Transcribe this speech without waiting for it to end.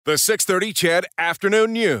The 6:30 CHED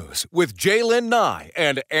Afternoon News with Jaylen Nye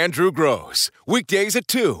and Andrew Gross. Weekdays at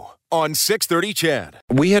 2 on 6:30 CHED.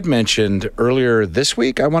 We had mentioned earlier this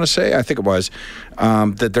week, I think it was,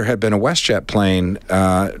 that there had been a WestJet plane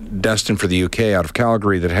destined for the UK out of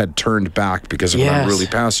Calgary that had turned back because of an unruly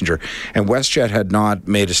passenger. And WestJet had not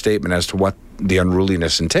made a statement as to what the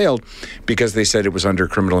unruliness entailed because they said it was under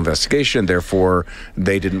criminal investigation. Therefore,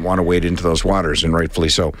 they didn't want to wade into those waters, and rightfully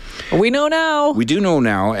so. We know now. We do know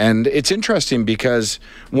now, and it's interesting because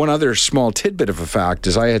one other small tidbit of a fact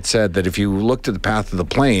is I had said that if you looked at the path of the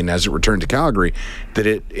plane as it returned to Calgary, that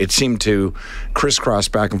it seemed to crisscross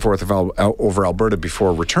back and forth over Alberta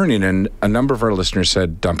before returning, and a number of our listeners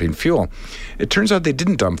said dumping fuel. It turns out they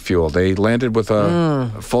didn't dump fuel. They landed with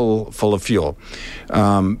a full of fuel.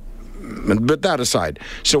 But that aside,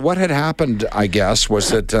 so what had happened, I guess, was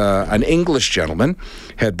that an English gentleman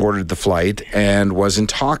had boarded the flight and was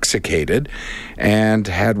intoxicated and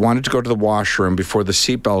had wanted to go to the washroom before the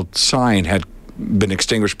seatbelt sign had been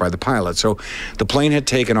extinguished by the pilot. So the plane had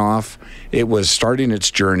taken off. It was starting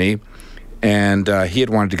its journey, and he had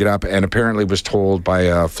wanted to get up and apparently was told by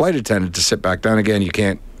a flight attendant to sit back down again. You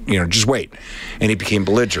can't, just wait. And he became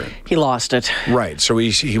belligerent. He lost it. Right. So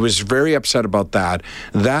he was very upset about that.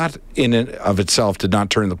 That in and of itself did not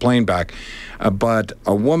turn the plane back. But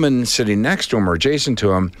a woman sitting next to him or adjacent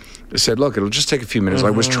to him said, look, it'll just take a few minutes. I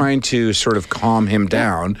was trying to sort of calm him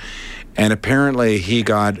down. And apparently he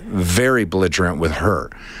got very belligerent with her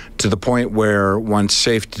to the point where, once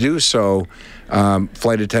safe to do so,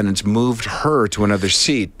 flight attendants moved her to another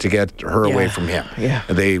seat to get her away from him. Yeah.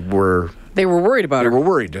 They were worried about her. They were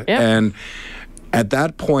worried. Yeah. And at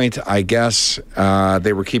that point, I guess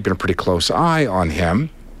they were keeping a pretty close eye on him.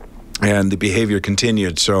 And the behavior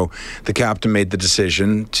continued. So the captain made the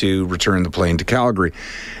decision to return the plane to Calgary.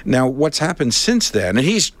 Now, what's happened since then, and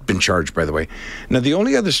he's been charged, by the way. Now, the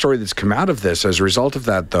only other story that's come out of this as a result of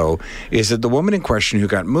that, though, is that the woman in question who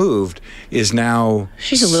got moved is now...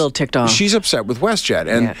 She's a little ticked off. She's upset with WestJet.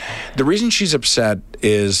 And the reason she's upset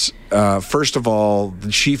is, first of all,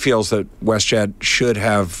 she feels that WestJet should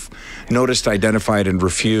have noticed, identified, and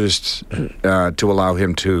refused to allow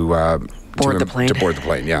him to... board the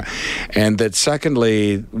plane, yeah. And that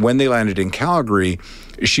secondly, when they landed in Calgary,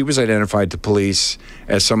 she was identified to police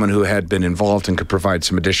as someone who had been involved and could provide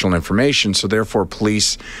some additional information. So therefore,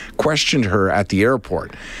 police questioned her at the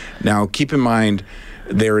airport. Now, keep in mind,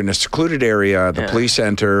 they're in a secluded area. The police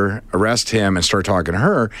enter, arrest him, and start talking to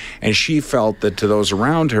her. And she felt that to those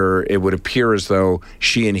around her, it would appear as though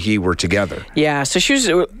she and he were together. Yeah, so she was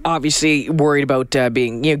obviously worried about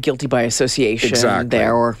being guilty by association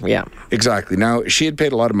there. Exactly. Now, she had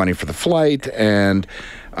paid a lot of money for the flight, and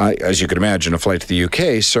as you can imagine, a flight to the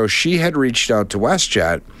UK. So she had reached out to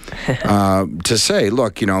WestJet to say,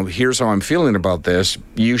 look, here's how I'm feeling about this.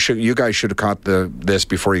 You guys should have caught this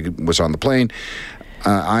before he was on the plane.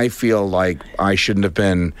 I feel like I shouldn't have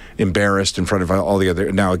been embarrassed in front of all the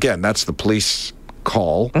other... Now, again, that's the police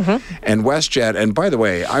call. And WestJet, and by the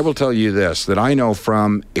way, I will tell you this, that I know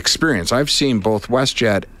from experience. I've seen both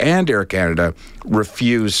WestJet and Air Canada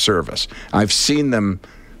refuse service. I've seen them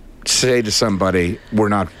say to somebody, we're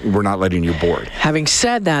not letting you board. Having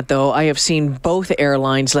said that, though, I have seen both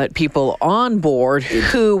airlines let people on board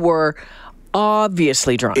who were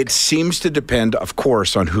obviously drunk. It seems to depend, of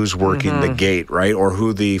course, on who's working the gate, right? Or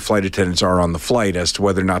who the flight attendants are on the flight as to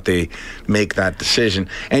whether or not they make that decision.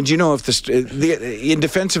 And if in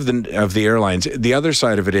defense of the airlines, the other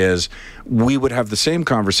side of it is we would have the same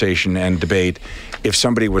conversation and debate if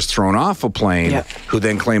somebody was thrown off a plane who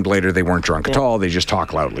then claimed later they weren't drunk at all, they just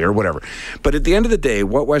talk loudly or whatever. But at the end of the day,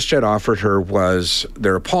 what WestJet offered her was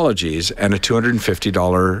their apologies and a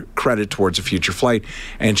 $250 credit towards a future flight,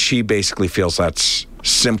 and she basically feels that's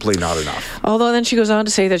simply not enough. Although then she goes on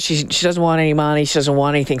to say that she doesn't want any money, she doesn't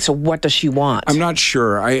want anything. So what does she want? I'm not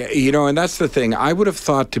sure. And that's the thing. I would have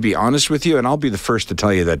thought, to be honest with you, and I'll be the first to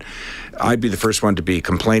tell you that I'd be the first one to be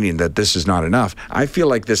complaining that this is not enough. I feel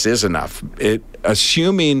like this is enough.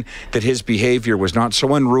 Assuming that his behavior was not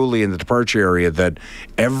so unruly in the departure area that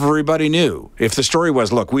everybody knew. If the story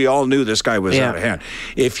was, look, we all knew this guy was out of hand.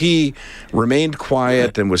 If he remained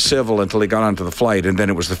quiet and was civil until he got onto the flight, and then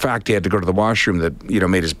it was the fact he had to go to the washroom that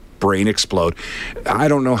made his brain explode. I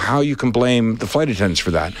don't know how you can blame the flight attendants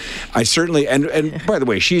for that. I certainly, and by the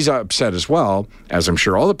way, she's upset as well, as I'm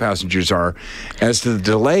sure all the passengers are, as to the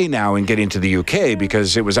delay now in getting to the UK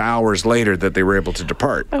because it was hours later that they were able to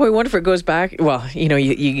depart. I wonder if it goes back, well,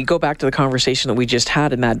 you go back to the conversation that we just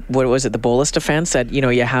had in that, what was it, the bolus defense, that,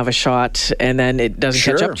 you have a shot and then it doesn't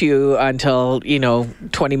catch up to you until,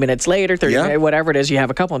 20 minutes later, 30 minutes, whatever it is, you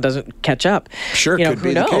have a couple and doesn't catch up. Sure, could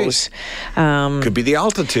be the case. Could be the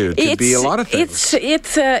altitude. Could be a lot of things.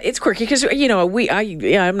 It's quirky because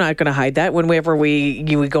I'm not going to hide that. Whenever we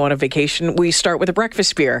go on a vacation, we start with a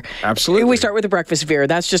breakfast beer. Absolutely, we start with a breakfast beer.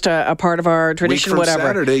 That's just a part of our tradition. Week from whatever.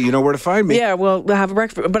 Saturday, you know where to find me. Yeah, we'll have a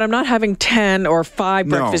breakfast, but I'm not having 10 or 5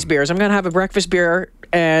 breakfast beers. I'm going to have a breakfast beer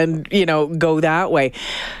and go that way.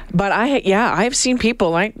 But I've seen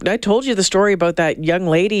people. I told you the story about that young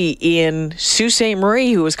lady in Sault Ste.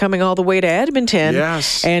 Marie who was coming all the way to Edmonton.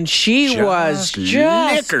 Yes, and she was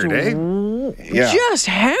just liquored, just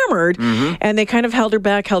hammered, and they kind of held her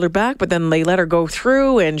back, but then they let her go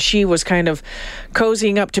through, and she was kind of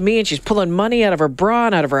cozying up to me, and she's pulling money out of her bra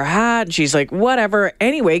and out of her hat, and she's like, whatever.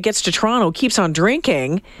 Anyway, gets to Toronto, keeps on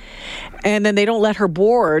drinking, and then they don't let her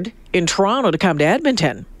board in Toronto to come to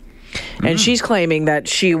Edmonton. And she's claiming that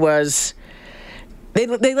she was... They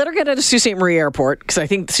let her get out of Sault Ste. Marie Airport, because I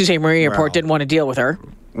think Sault Ste. Marie Airport didn't want to deal with her.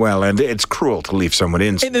 Well, and it's cruel to leave someone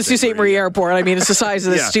in the Sault Ste. Marie Airport. I mean, it's the size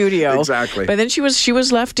of the studio. Exactly. But then she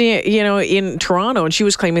was left in Toronto, and she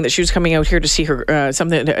was claiming that she was coming out here to see her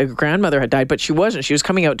something. Her grandmother had died, but she wasn't. She was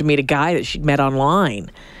coming out to meet a guy that she'd met online.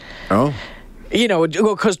 Oh.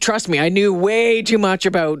 Because trust me, I knew way too much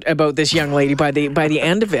about this young lady by the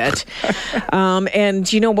end of it.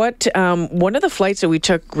 And you know what? One of the flights that we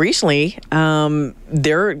took recently,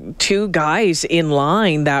 there are 2 guys in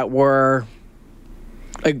line that were.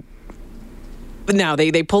 Now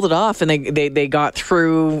they pulled it off and they got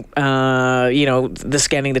through the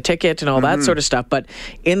scanning the ticket and all that sort of stuff, but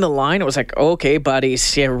in the line it was like, okay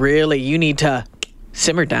buddies, really, you need to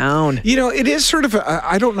simmer down. It is sort of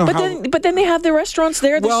I don't know but then they have the restaurants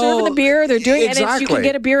there, they're serving the beer, they're doing it, and you can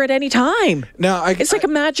get a beer at any time. Now it's a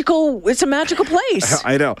magical place.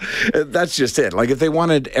 I know. That's just it. Like if they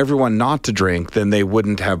wanted everyone not to drink, then they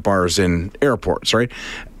wouldn't have bars in airports, right?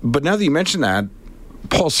 But now that you mention that,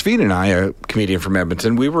 Paul Sveen and I, a comedian from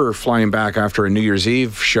Edmonton, we were flying back after a New Year's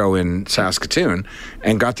Eve show in Saskatoon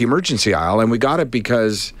and got the emergency aisle, and we got it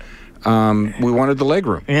because we wanted the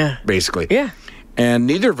legroom, basically. Yeah. And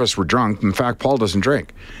neither of us were drunk. In fact, Paul doesn't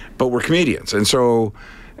drink, but we're comedians. And so,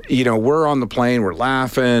 we're on the plane, we're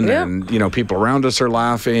laughing, and, people around us are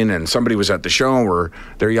laughing, and somebody was at the show, and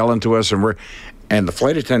they're yelling to us, and the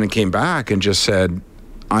flight attendant came back and just said,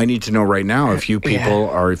 I need to know right now if you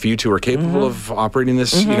people if you two are capable of operating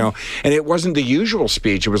this, and it wasn't the usual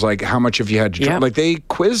speech. It was like, how much have you had to drink? Like they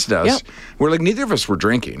quizzed us. We're like, neither of us were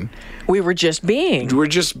drinking. We were just being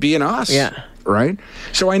us. Yeah. Right?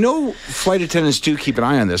 So I know flight attendants do keep an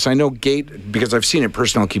eye on this. I know Gate, because I've seen it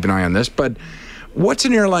personnel keep an eye on this, but what's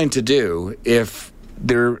an airline to do if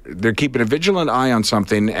they're keeping a vigilant eye on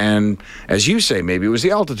something, and as you say, maybe it was the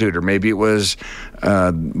altitude, or maybe it was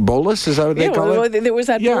bolus, is that what they call it? There was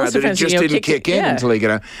that bolus that it just didn't kick in until they get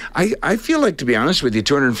out. I feel like, to be honest with you,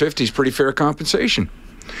 $250 is pretty fair compensation.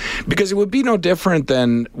 Because it would be no different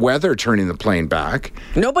than weather turning the plane back.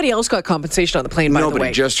 Nobody else got compensation on the plane, by the way.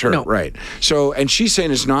 Nobody, just her, right. So, and she's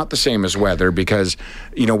saying it's not the same as weather because,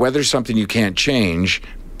 weather's something you can't change,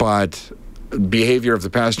 but behavior of the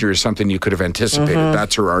passenger is something you could have anticipated.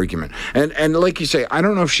 That's her argument. And like you say, I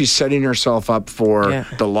don't know if she's setting herself up for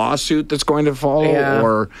the lawsuit that's going to follow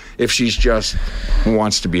or if she's just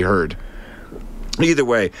wants to be heard. Either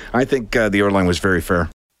way, I think the airline was very fair.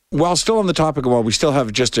 While still on the topic, while we still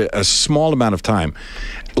have just a small amount of time,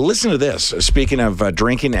 listen to this. Speaking of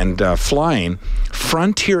drinking and flying,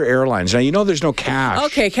 Frontier Airlines. Now, there's no cash.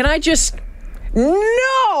 Okay, can I just...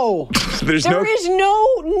 No! There is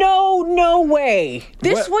no way.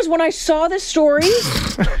 This was when I saw this story.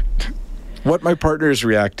 What my partner is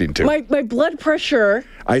reacting to. My blood pressure.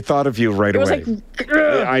 I thought of you right away. It was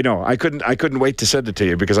like, I know. I couldn't wait to send it to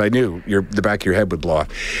you because I knew the back of your head would blow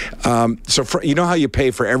off. So you know how you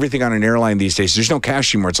pay for everything on an airline these days? There's no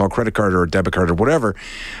cash anymore. It's all credit card or debit card or whatever.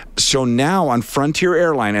 So now on Frontier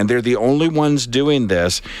Airline, and they're the only ones doing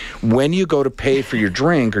this, when you go to pay for your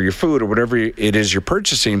drink or your food or whatever it is you're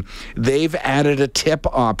purchasing, they've added a tip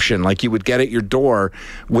option like you would get at your door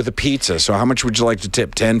with a pizza. So how much would you like to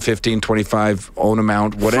tip? 10, 15, 25, own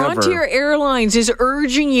amount, whatever. Frontier Airlines is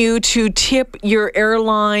urging you to tip your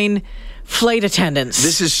airline flight attendants.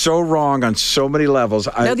 This is so wrong on so many levels.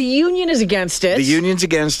 Now, the union is against it. The union's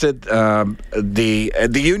against it.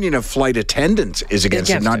 The union of flight attendants is against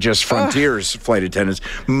it, not just Frontier's flight attendants.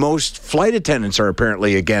 Most flight attendants are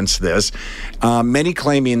apparently against this. Many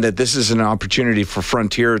claiming that this is an opportunity for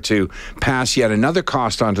Frontier to pass yet another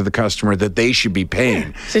cost on to the customer that they should be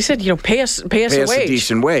paying. So they said, pay us a wage. A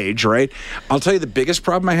decent wage, right? I'll tell you the biggest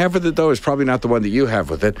problem I have with it, though, is probably not the one that you have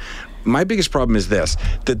with it. My biggest problem is this,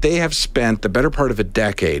 that they have spent the better part of a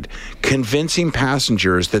decade convincing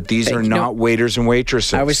passengers that these are not waiters and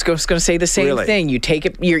waitresses. I was just going to say the same thing. You take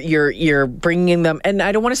it, you're bringing them, and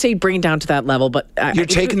I don't want to say bring down to that level, but you're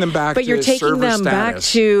taking them back. But you're taking them back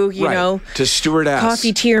to to stewardess,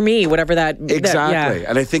 coffee tier me, whatever that exactly.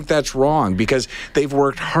 And I think that's wrong because they've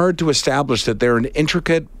worked hard to establish that they're an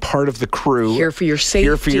intricate part of the crew. Here for your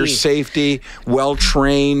safety. Well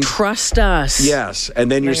trained. Trust us. Yes, and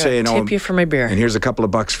then you're saying, tip you for my beer. And here's a couple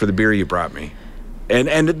of bucks for the beer you brought me.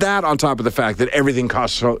 And that on top of the fact that everything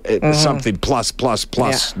costs something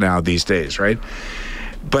plus now these days, right?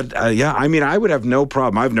 But I mean, I would have no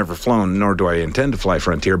problem. I've never flown, nor do I intend to fly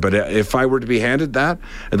Frontier. But if I were to be handed that,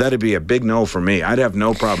 that'd be a big no for me. I'd have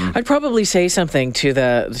no problem. I'd probably say something to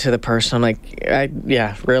the person. I'm like,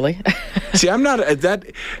 really? See, I'm not that.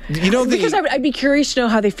 Because I'd be curious to know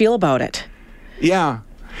how they feel about it. Yeah.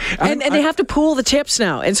 And they have to pool the tips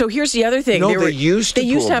now. And so here's the other thing. No, they used to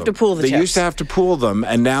have to pool the tips. They used to have to pool them,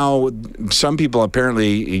 and now some people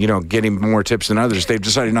apparently, getting more tips than others, they've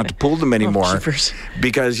decided not to pool them anymore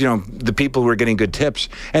because, the people who are getting good tips.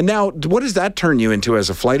 And now, what does that turn you into as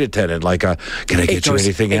a flight attendant? Like, can I get you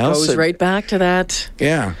anything else? It goes right back to that.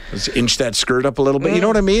 Yeah. Let's inch that skirt up a little bit. You know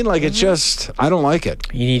what I mean? Like, it's just, I don't like it.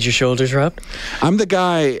 You need your shoulders rubbed? I'm the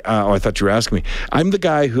guy, I thought you were asking me. I'm the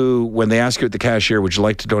guy who, when they ask you at the cashier, would you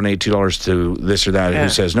like to donate $2 to this or that, who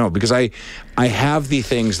says no, because I have the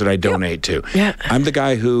things that I donate to. Yeah. I'm the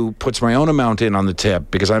guy who puts my own amount in on the tip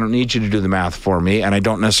because I don't need you to do the math for me, and I'm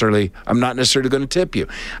not necessarily going to tip you.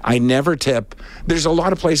 I never tip. There's a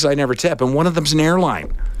lot of places I never tip, and one of them's an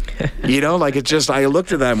airline. It's just, I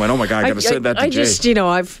looked at that and went, oh my God, I got to send that to Jay.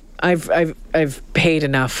 I've paid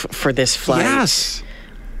enough for this flight. Yes.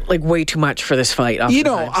 Like way too much for this flight.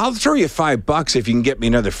 I'll throw you $5 if you can get me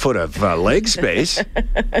another foot of leg space.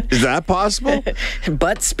 Is that possible?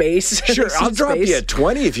 Butt space. Sure, I'll drop you at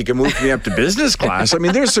 20 if you can move me up to business class. I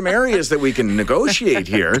mean, there's some areas that we can negotiate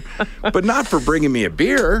here, but not for bringing me a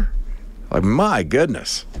beer. Like, my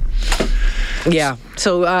goodness. Yeah.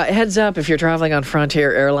 So heads up if you're traveling on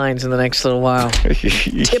Frontier Airlines in the next little while.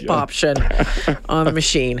 Tip option on the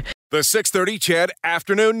machine. The 6:30 CHED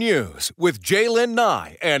Afternoon News with Jay Lynn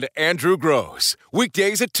Nye and Andrew Gross.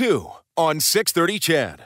 Weekdays at 2 on 6:30 CHED.